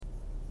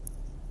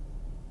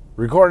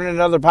recording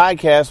another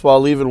podcast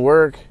while leaving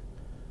work.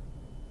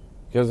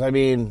 Because, I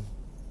mean,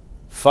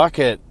 fuck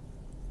it.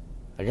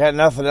 I got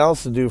nothing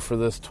else to do for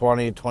this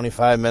 20,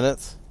 25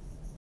 minutes.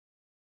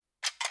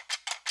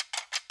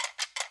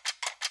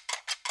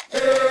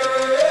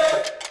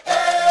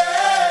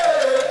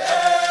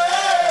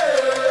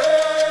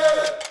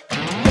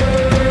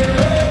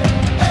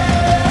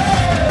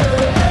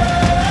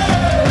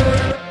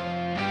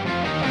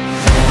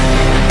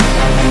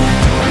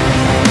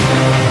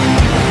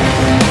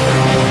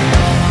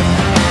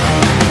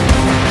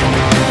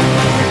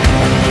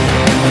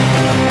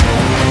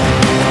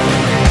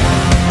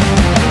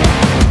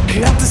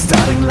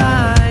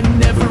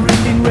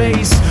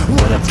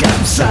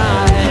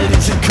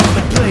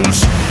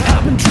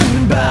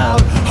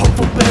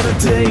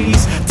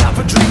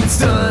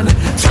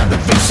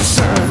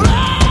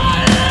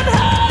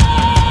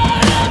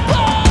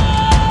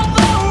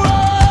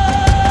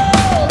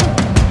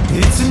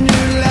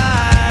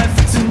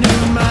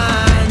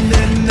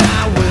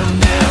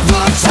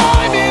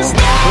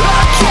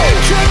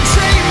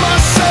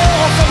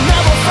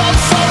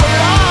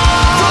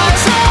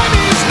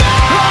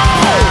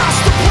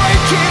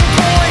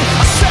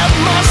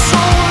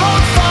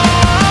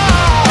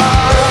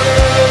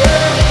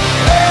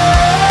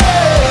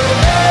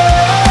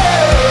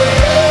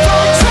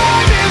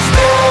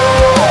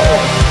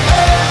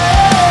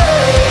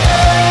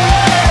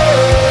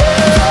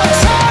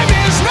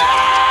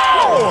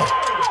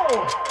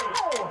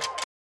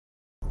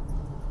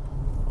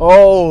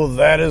 Oh,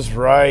 that is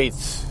right.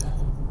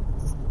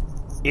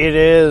 It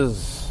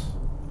is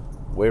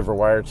Waiver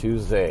Wire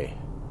Tuesday.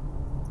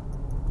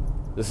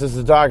 This is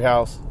the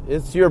Dawghouse.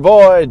 It's your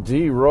boy,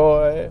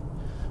 D-Roy.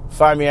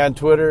 Find me on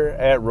Twitter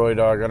at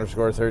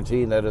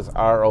RoyDawg_13. That is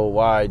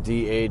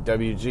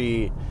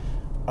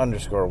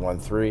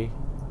ROYDAWG_13.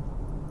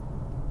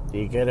 Do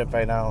you get it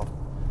by now?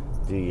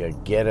 Do you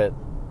get it?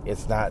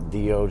 It's not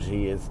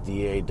D-O-G, it's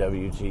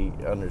D-A-W-G_.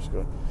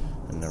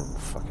 Never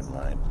fucking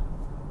mind.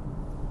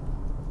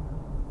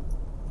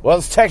 Well,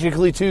 it's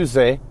technically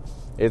Tuesday.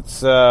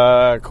 It's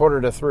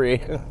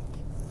 2:45.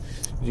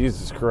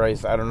 Jesus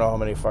Christ. I don't know how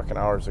many fucking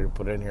hours I can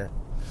put in here.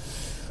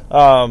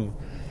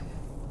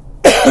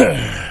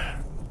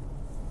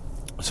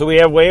 So we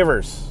have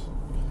waivers.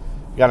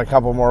 Got a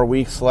couple more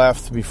weeks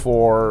left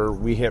before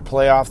we hit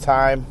playoff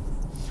time.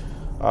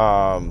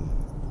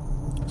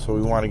 So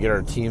we want to get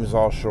our teams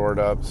all shored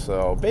up.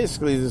 So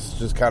basically this is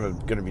just kind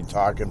of going to be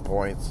talking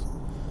points.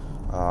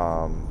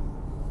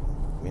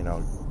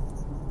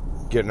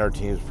 Getting our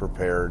teams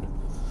prepared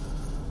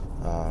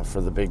for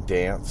the big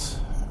dance.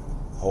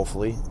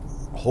 Hopefully.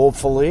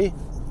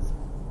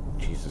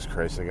 Jesus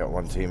Christ, I got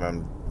one team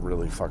I'm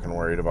really fucking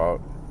worried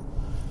about.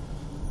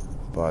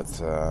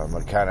 But I'm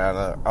kind of on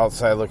the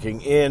outside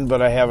looking in,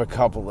 but I have a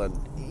couple that,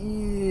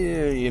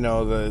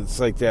 it's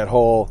like that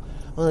whole,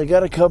 well, I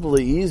got a couple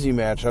of easy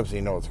matchups, you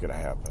know what's going to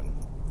happen.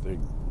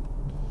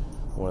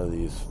 One of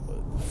these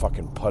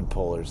fucking pud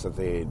pullers that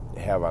they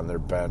have on their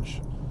bench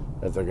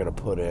that they're going to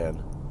put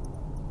in.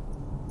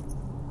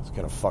 It's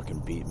gonna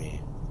fucking beat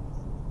me.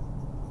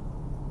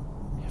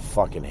 I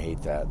fucking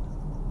hate that.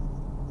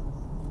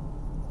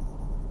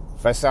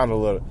 If I sound a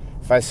little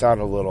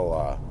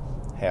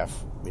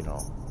half,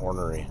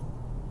 ornery,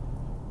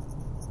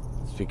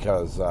 it's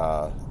because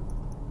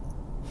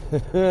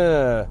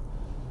it's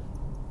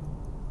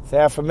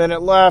half a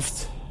minute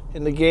left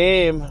in the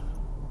game.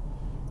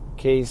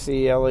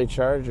 KC LA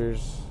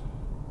Chargers.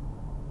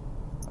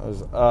 I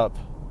was up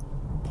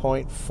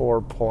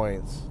 0.4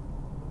 points.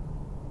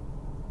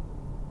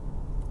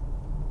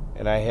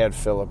 And I had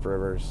Phillip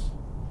Rivers,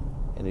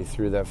 and he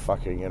threw that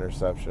fucking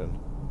interception.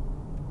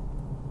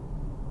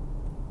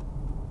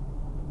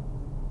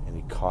 And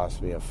he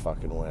cost me a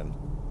fucking win.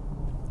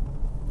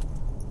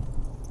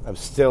 I'm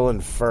still in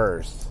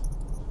first.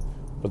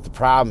 But the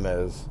problem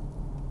is,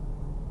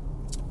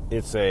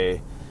 it's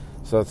a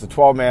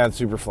 12-man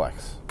super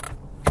flex.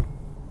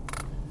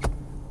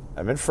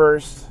 I'm in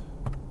first.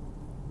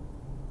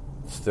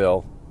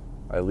 Still.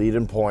 I lead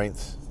in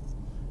points.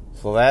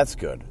 So that's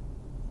good.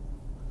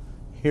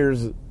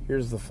 Here's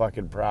the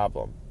fucking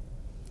problem.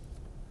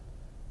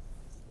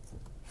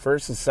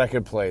 First and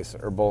second place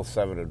are both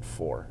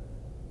 7-4.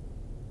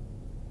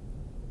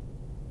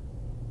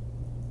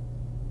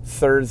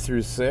 Third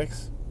through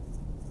 6,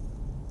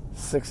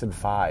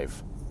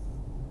 6-5.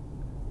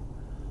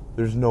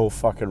 There's no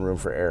fucking room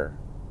for error.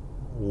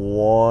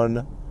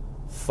 One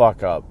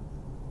fuck up,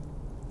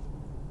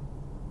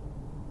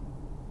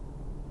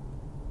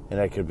 and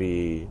I could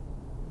be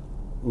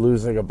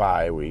losing a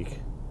bye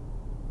week.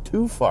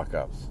 2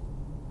 fuck-ups.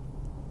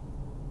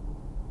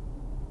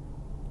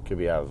 Could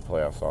be out of the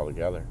playoffs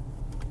altogether.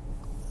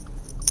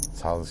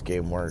 That's how this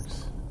game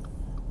works.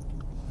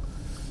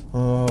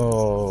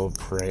 Oh,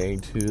 praying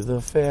to the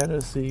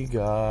fantasy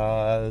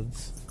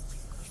gods.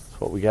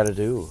 That's what we got to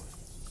do.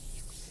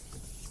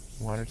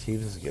 I want our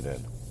teams to get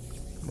in.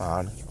 Come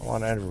on. I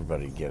want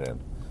everybody to get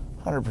in.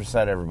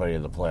 100% everybody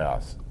in the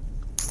playoffs.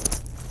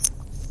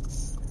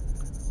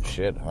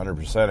 Shit,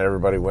 100%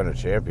 everybody win a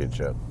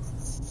championship.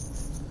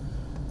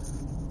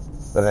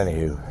 But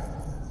anywho,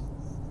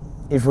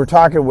 if we're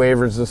talking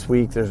waivers this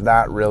week, there's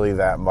not really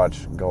that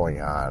much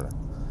going on,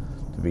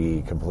 to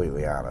be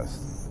completely honest.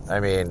 I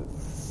mean,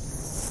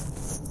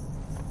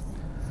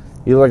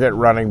 you look at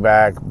running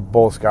back,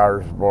 Bo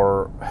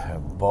Scarborough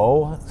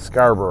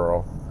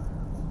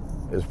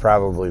is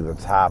probably the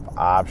top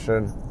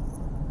option,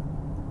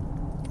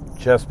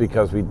 just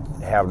because we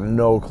have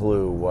no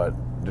clue what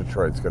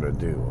Detroit's going to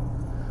do.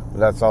 But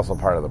that's also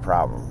part of the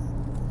problem.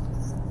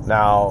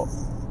 Now,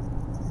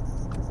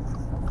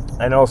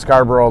 I know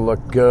Scarborough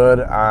looked good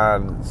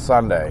on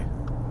Sunday,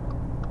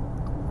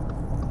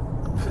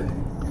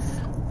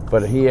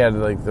 but he had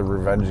like the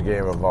revenge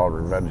game of all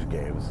revenge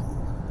games,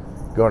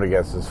 going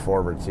against his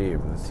former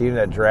team, the team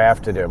that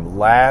drafted him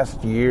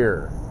last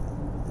year.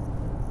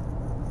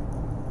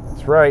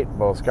 That's right,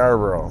 Bo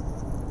Scarborough,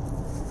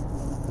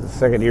 the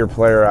second-year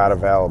player out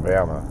of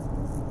Alabama,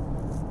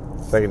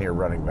 second-year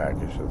running back,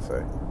 I should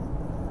say.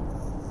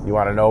 You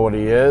want to know what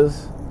he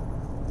is?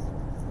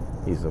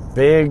 He's a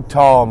big,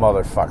 tall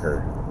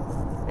motherfucker,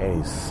 and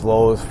he's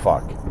slow as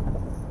fuck.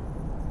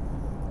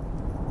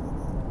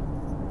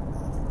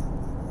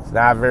 It's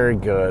not very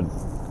good.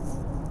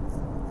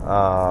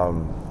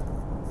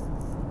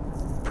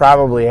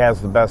 Probably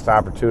has the best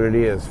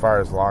opportunity as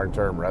far as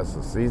long-term rest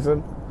of the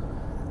season,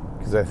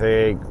 because I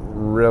think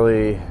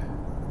really,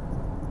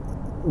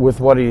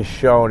 with what he's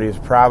shown, he's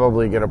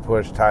probably going to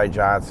push Ty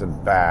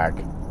Johnson back.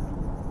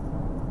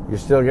 You're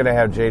still going to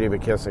have J.D.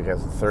 McKissick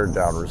as the third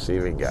down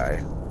receiving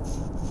guy.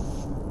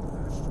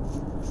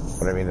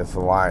 But I mean, it's the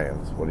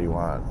Lions. What do you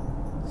want?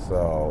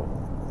 So,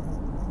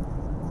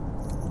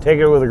 take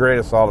it with a grain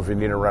of salt. If you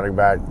need a running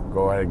back,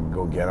 go ahead and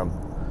go get him.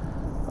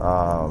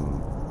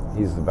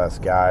 He's the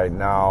best guy.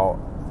 Now,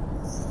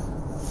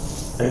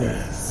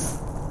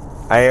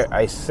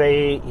 I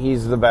say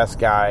he's the best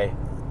guy,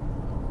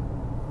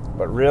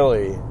 but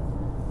really,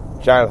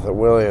 Jonathan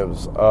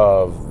Williams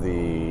of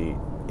the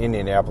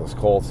Indianapolis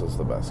Colts is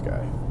the best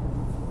guy.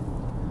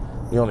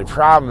 The only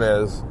problem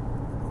is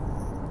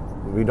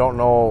we don't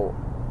know.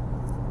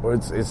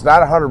 It's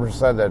not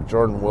 100% that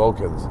Jordan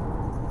Wilkins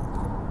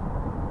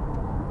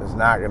is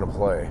not going to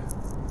play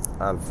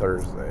on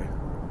Thursday.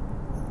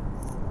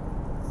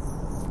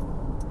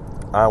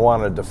 I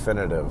want a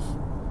definitive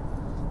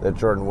that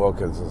Jordan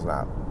Wilkins is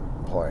not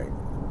playing.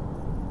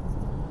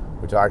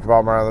 We talked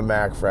about Marlon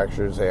Mack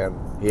fractures, and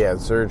he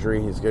had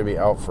surgery. He's going to be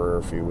out for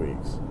a few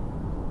weeks.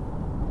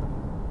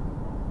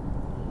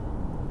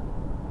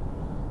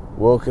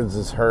 Wilkins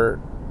is hurt.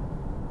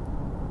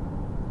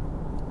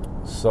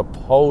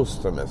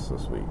 Supposed to miss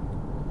this week,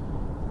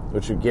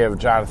 which would give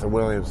Jonathan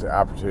Williams the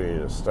opportunity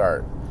to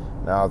start.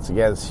 Now, it's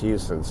against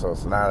Houston, so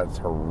it's not a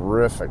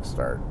terrific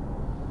start.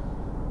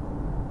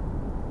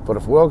 But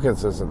if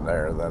Wilkins isn't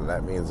there, then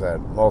that means that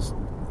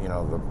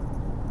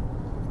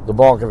the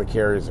bulk of the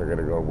carries are going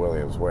to go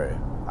Williams' way.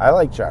 I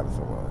like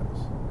Jonathan Williams.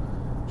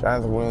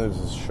 Jonathan Williams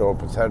has shown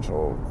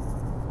potential.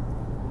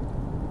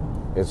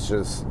 It's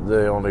just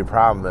the only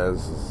problem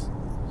is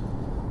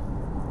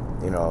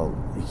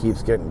he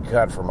keeps getting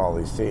cut from all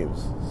these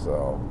teams.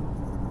 So,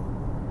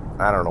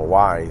 I don't know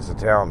why. He's a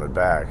talented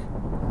back.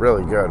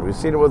 Really good. We've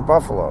seen it with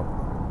Buffalo.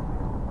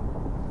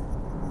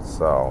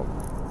 So,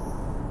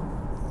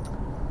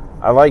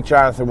 I like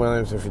Jonathan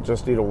Williams. If you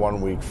just need a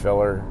 1-week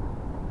filler,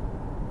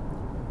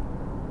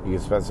 you can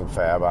spend some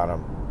fab on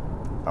him.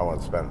 I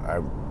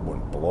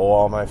wouldn't blow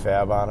all my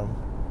fab on him.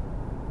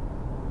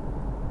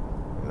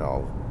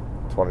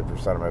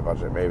 20% of my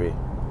budget maybe.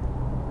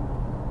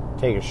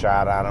 Take a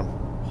shot on him.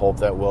 Hope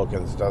that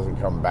Wilkins doesn't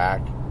come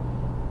back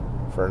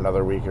for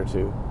another week or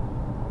two.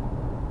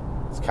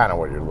 It's kind of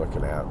what you're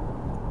looking at.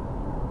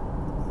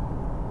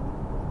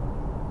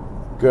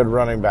 Good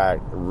running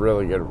back,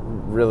 really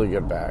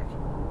good back.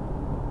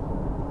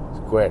 It's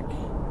quick.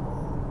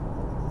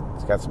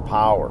 It's got some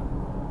power.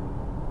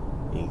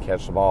 He can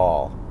catch the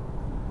ball.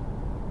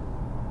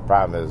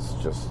 Problem is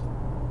just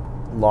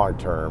long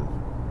term,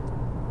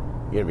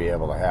 you're going to be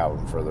able to have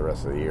him for the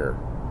rest of the year.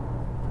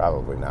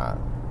 Probably not.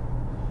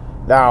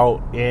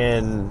 Now,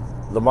 in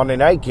the Monday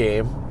night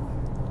game,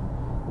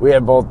 we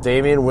had both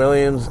Damian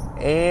Williams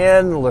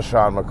and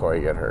LaShawn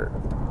McCoy get hurt.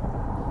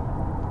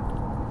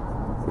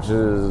 Which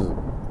is,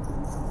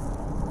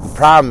 the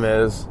problem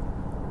is,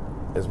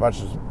 as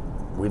much as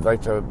we'd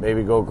like to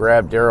maybe go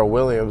grab Darrell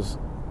Williams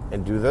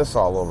and do this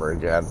all over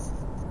again,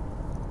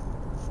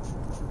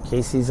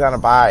 KC's on a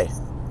bye.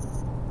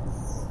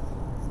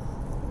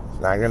 It's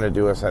not going to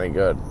do us any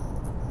good.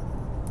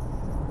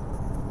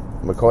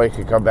 McCoy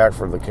could come back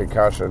from the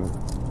concussion,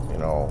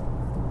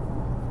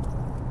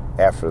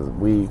 after the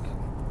week.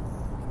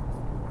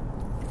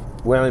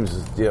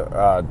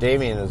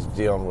 Damian is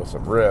dealing with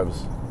some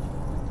ribs.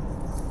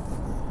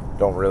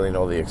 Don't really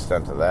know the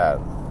extent of that.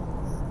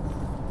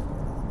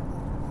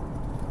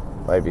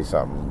 Might be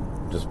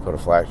something. Just put a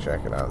flak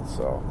jacket on,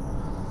 so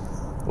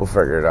we'll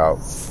figure it out.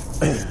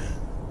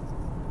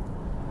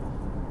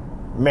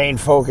 Main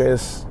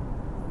focus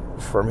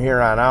from here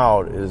on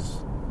out is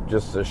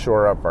just to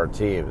shore up our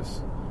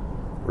teams.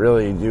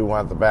 Really, you do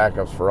want the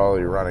backups for all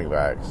your running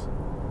backs,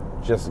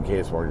 just in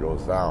case one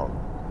goes down.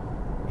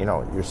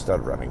 your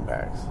stud running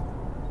backs.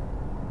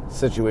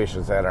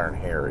 Situations that aren't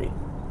hairy.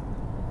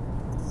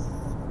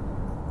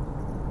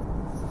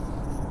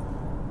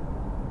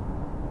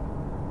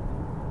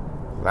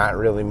 Not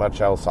really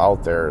much else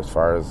out there as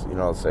far as,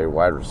 say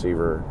wide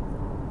receiver.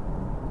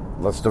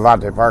 Unless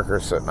Devontae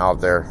Parker's sitting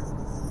out there.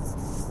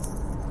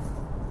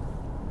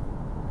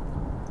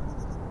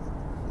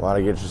 Want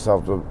to get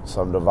yourself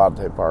some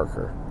Devontae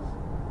Parker.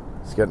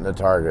 He's getting the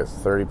targets.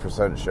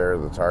 30% share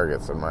of the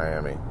targets in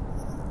Miami.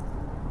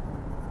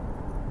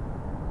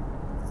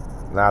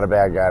 Not a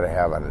bad guy to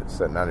have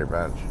sitting on your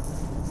bench.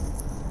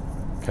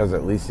 Because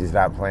at least he's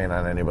not playing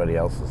on anybody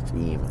else's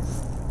team.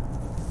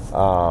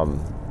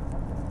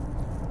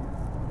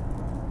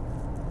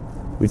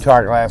 We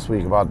talked last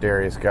week about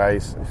Darius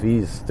Geis. If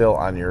he's still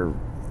on your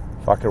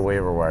fucking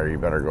waiver wire, you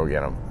better go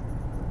get him.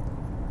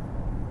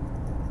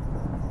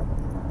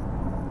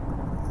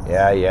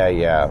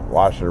 Yeah.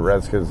 Washington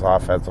Redskins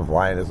offensive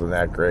line isn't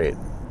that great.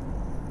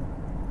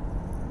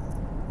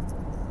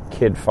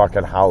 Kid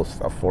fucking housed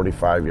a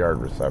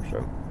 45-yard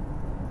reception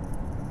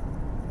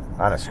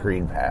on a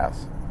screen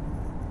pass.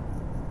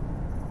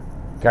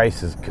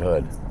 Geis is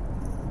good.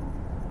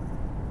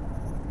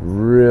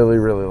 Really,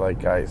 really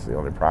like Geis. The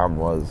only problem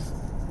was,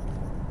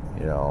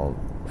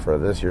 for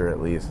this year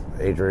at least,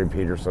 Adrian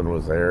Peterson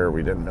was there.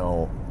 We didn't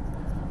know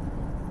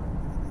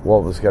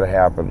what was going to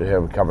happen to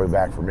him coming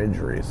back from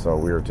injury, so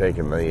we were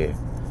taking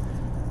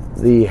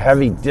the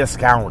heavy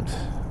discount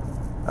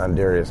on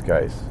Darius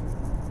Geis.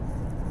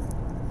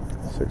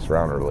 6th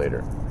rounder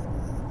later.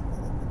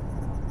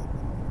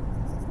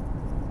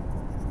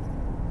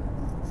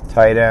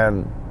 Tight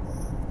end,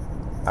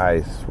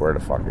 I swear to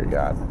fucking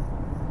God.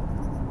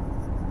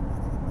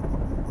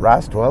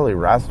 Ross Dwelley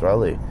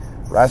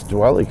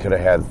could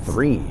have had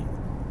 3.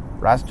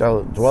 Ross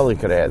Dwelley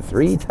could have had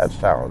 3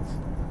 touchdowns.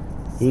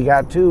 He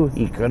got 2.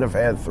 He could have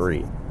had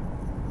 3.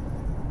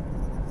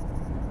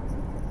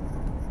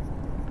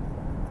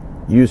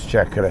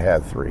 Juszczyk could have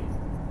had 3.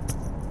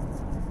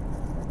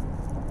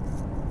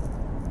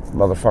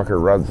 Motherfucker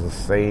runs the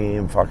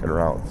same fucking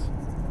routes.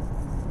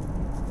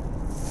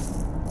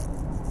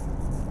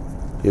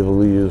 People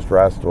who used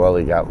Ross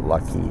Dwelley got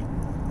lucky.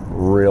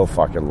 Real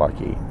fucking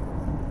lucky.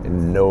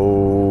 And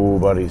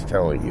nobody's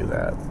telling you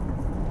that.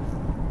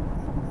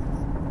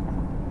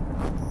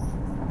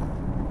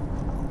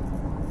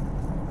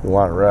 You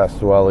want Ross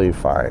Dwelley,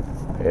 fine.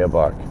 Pay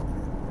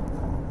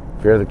 $1.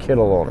 If you're the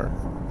Kittle owner,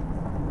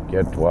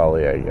 get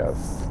Dwelley, I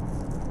guess.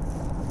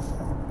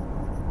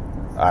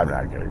 I'm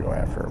not going to go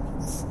after him.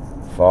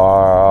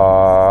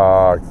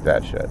 Fuck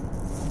that shit.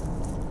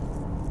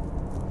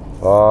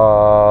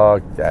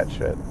 Fuck that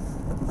shit.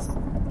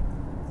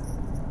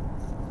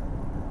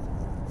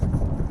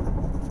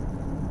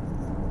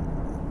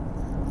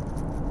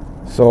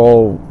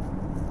 So,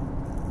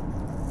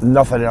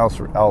 nothing else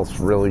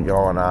really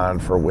going on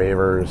for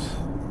waivers.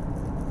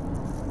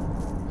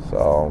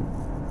 So,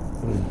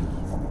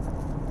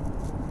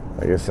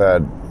 like I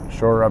said,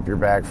 shore up your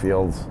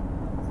backfields.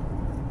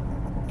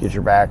 Get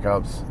your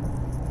backups.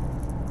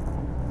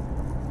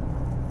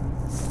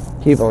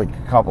 Keep like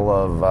a couple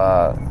of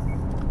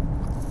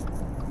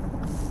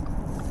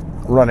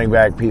running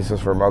back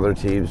pieces from other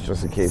teams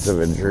just in case of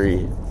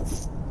injury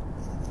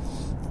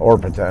or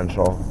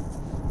potential.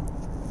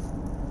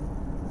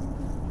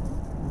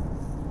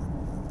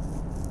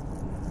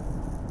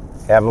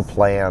 Have a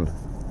plan.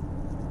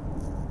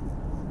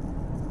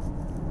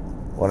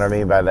 What I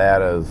mean by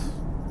that is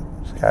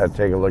just kind of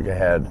take a look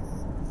ahead.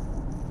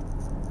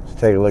 Just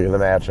take a look at the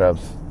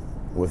matchups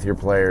with your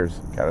players.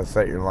 Kind of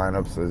set your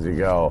lineups as you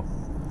go.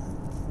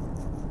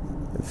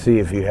 And see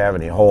if you have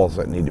any holes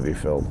that need to be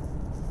filled.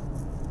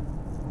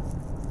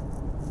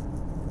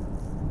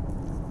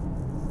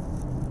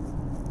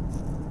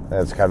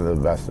 That's kind of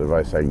the best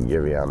advice I can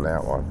give you on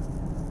that one.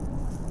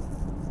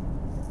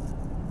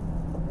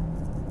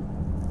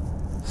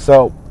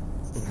 So,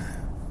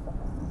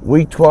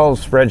 Week 12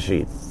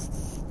 spreadsheet.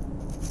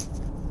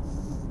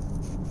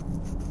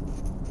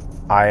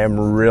 I am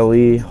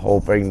really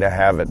hoping to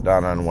have it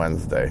done on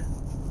Wednesday.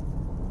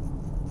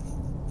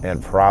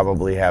 And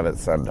probably have it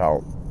sent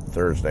out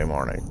Thursday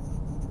morning.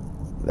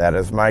 That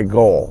is my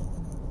goal.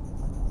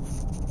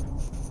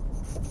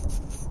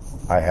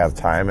 I have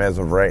time as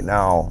of right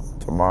now,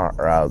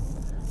 tomorrow,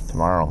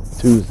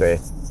 Tuesday,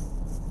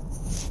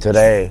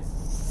 today,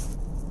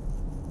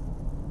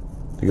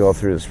 to go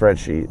through the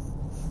spreadsheet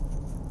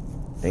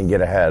and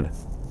get ahead.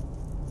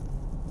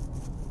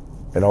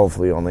 And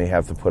hopefully only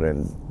have to put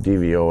in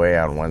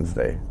DVOA on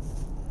Wednesday.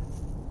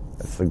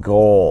 That's the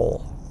goal.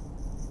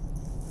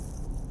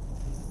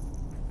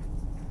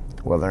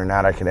 Whether or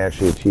not I can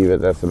actually achieve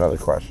it, that's another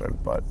question.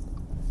 But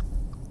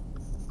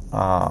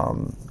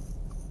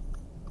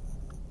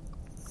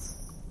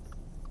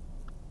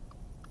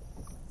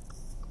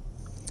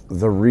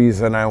the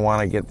reason I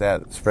want to get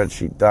that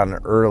spreadsheet done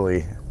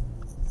early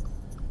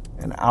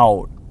and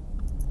out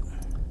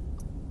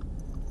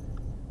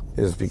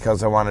is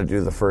because I want to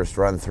do the first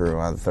run through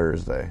on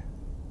Thursday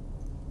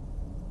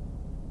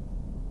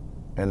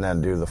and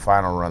then do the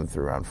final run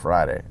through on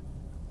Friday.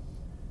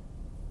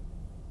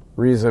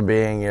 Reason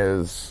being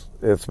is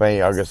it's my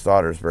youngest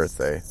daughter's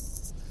birthday.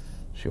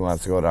 She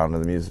wants to go down to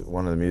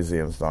one of the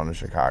museums down in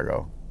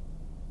Chicago.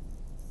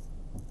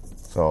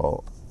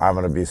 So I'm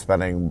going to be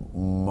spending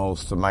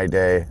most of my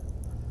day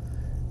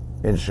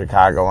in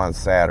Chicago on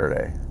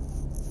Saturday.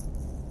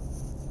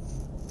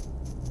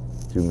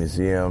 Do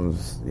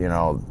museums,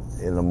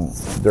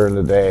 during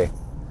the day.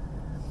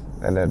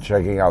 And then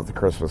checking out the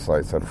Christmas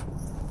lights that have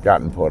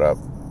gotten put up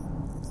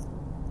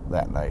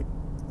that night.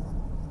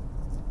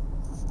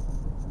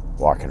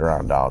 Walking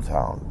around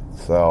downtown.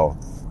 So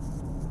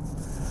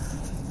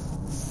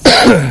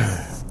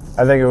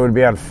I think it would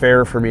be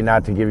unfair for me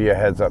not to give you a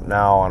heads up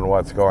now on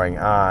what's going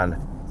on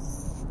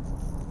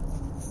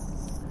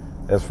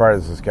as far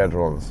as the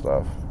schedule and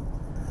stuff.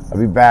 I'll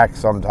be back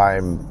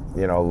sometime,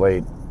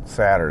 late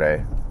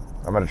Saturday.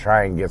 I'm gonna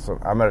try and get my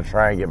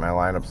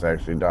lineups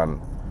actually done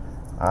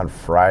on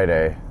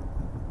Friday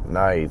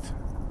night.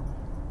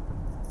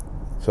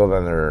 So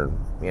then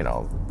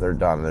they're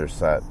done, they're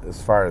set.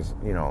 As far as,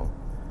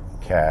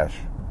 cash.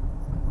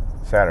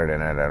 Saturday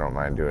night I don't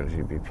mind doing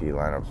GPP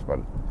lineups, but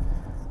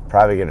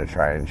probably gonna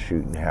try and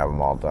shoot and have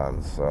them all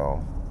done.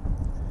 So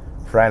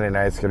Friday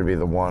night's gonna be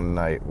the one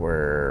night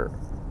where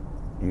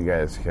you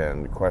guys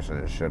can question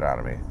the shit out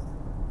of me.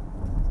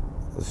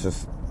 Let's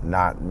just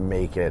not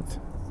make it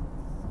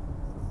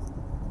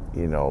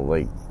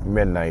like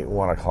midnight,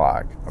 1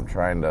 o'clock. I'm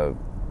trying to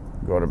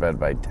go to bed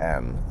by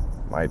 10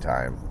 my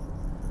time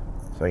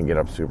so I can get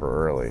up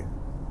super early.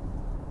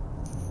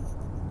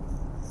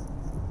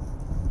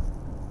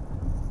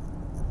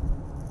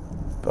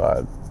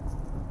 But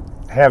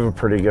I have a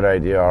pretty good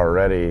idea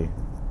already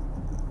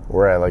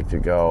where I like to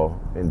go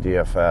in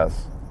DFS.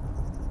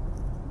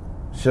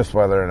 It's just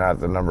whether or not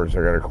the numbers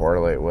are going to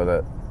correlate with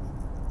it.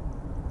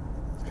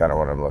 It's kind of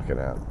what I'm looking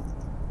at.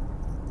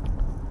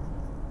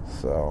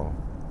 So,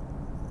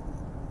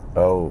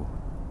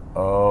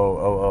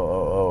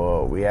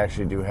 we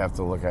actually do have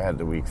to look ahead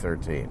to week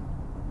 13.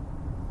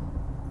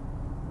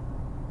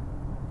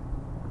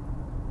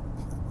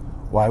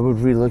 Why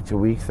would we look to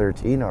week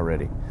 13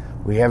 already?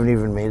 We haven't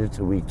even made it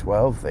to week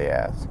 12, they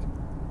ask.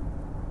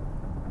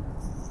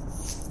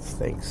 It's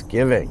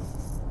Thanksgiving.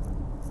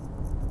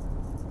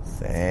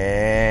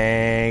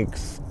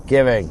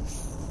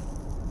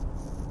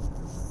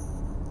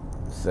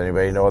 Does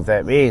anybody know what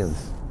that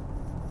means?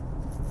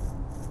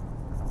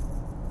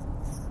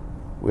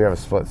 We have a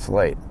split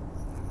slate.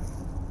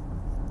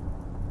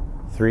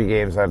 3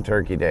 games on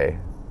Turkey Day.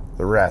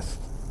 The rest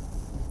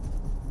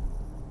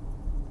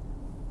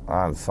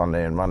on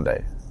Sunday and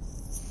Monday.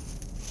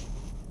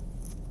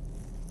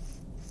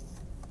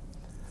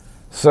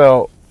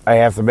 So I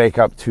have to make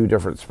up 2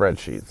 different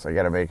spreadsheets. I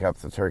got to make up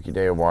the Turkey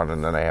Day one,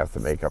 and then I have to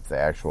make up the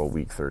actual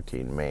Week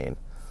 13 main.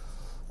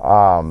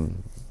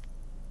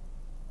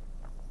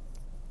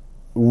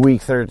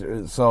 Week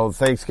 13. So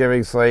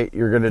Thanksgiving slate,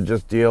 you're going to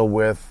just deal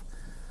with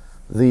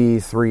the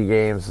 3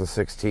 games, the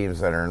 6 teams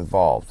that are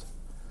involved.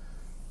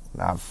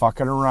 Not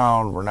fucking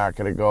around. We're not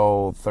going to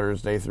go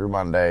Thursday through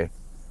Monday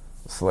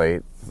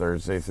slate,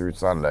 Thursday through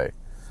Sunday.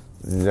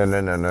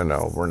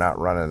 No. We're not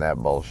running that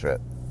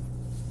bullshit.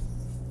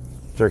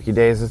 Turkey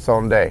Day is its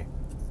own day.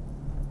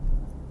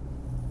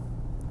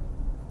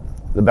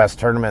 The best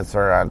tournaments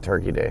are on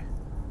Turkey Day.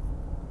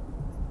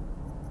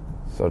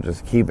 So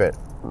just keep it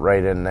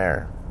right in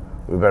there.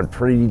 We've been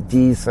pretty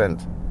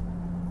decent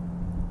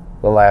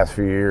the last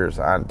few years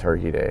on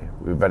Turkey Day.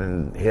 We've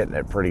been hitting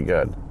it pretty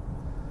good.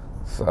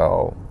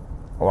 So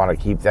I want to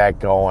keep that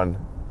going.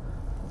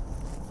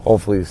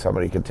 Hopefully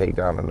somebody can take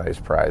down a nice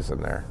prize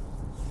in there.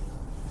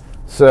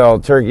 So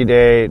Turkey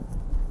Day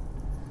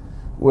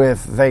with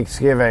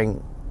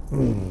Thanksgiving,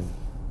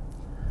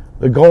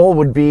 the goal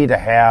would be to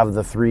have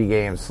the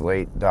 3-game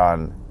slate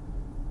done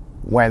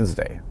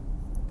Wednesday.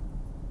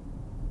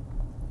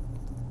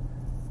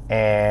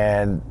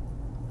 And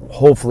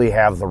hopefully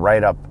have the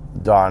write-up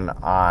done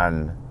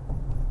on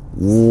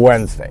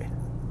Wednesday.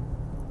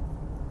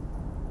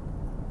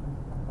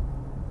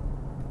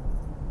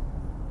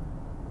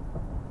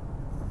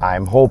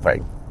 I'm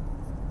hoping.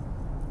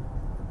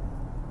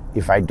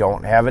 If I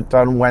don't have it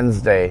done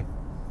Wednesday,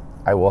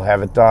 I will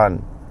have it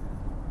done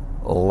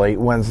late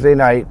Wednesday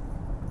night,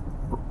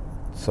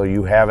 so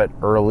you have it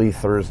early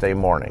Thursday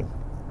morning.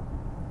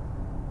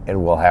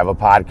 And we'll have a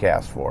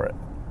podcast for it.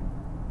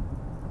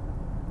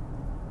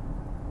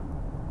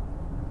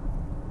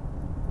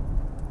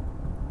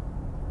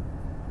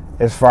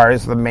 As far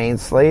as the main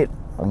slate,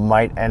 I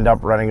might end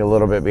up running a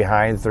little bit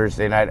behind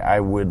Thursday night.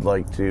 I would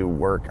like to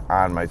work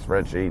on my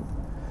spreadsheet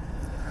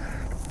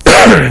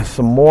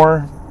some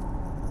more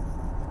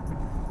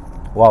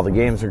while the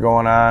games are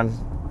going on,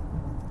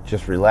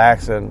 just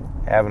relaxing,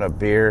 having a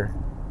beer.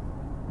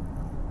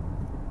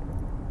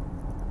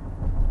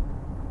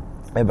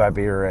 And by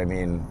beer, I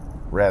mean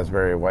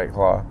raspberry White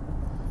Claw.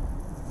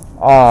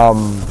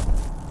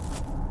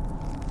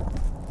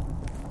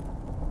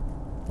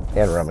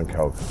 And rum and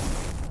Coke.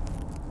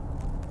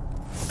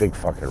 Big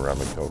fucking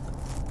rum and Coke.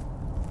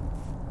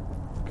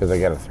 Because I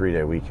got a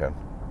 3-day weekend.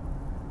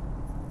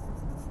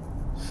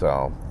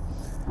 So,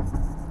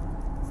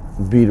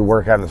 be to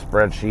work on the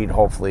spreadsheet.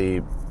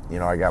 Hopefully,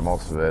 I got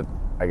most of it.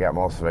 I got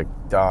most of it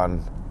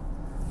done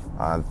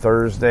on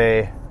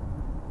Thursday,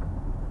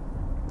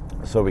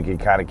 so we can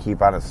kind of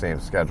keep on the same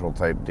schedule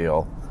type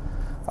deal.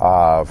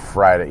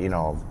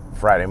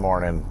 Friday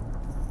morning,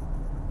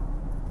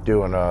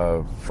 doing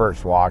a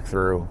first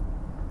walkthrough.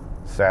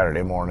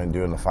 Saturday morning,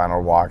 doing the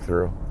final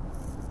walkthrough.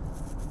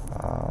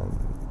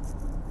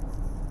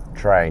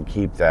 Try and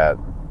keep that,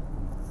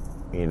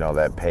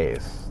 that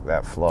pace,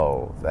 that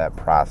flow, that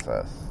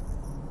process.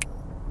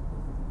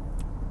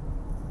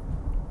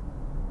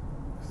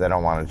 Because I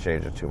don't want to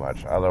change it too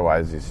much.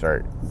 Otherwise, you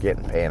start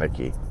getting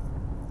panicky.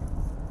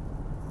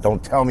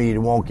 Don't tell me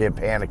you won't get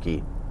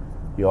panicky.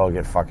 You all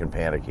get fucking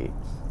panicky.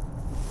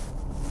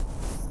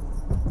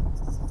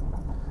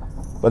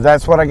 But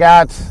that's what I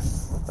got.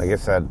 Like I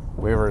said,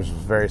 Waiver's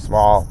was very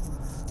small.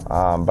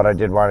 But I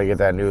did want to get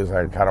that news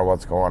on kind of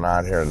what's going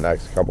on here in the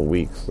next couple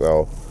weeks.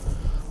 So,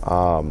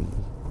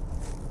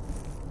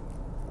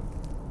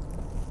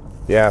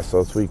 so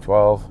it's week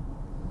 12.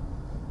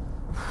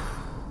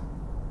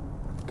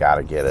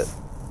 Gotta get it.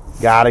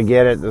 Gotta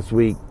get it this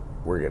week.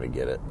 We're going to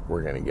get it.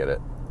 We're going to get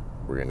it.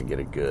 We're going to get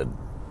it good.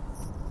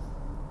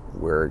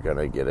 We're going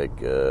to get it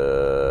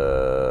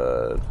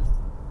good.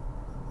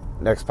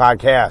 Next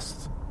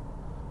podcast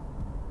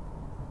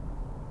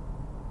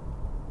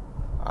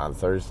on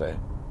Thursday.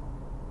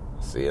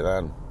 See you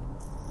then.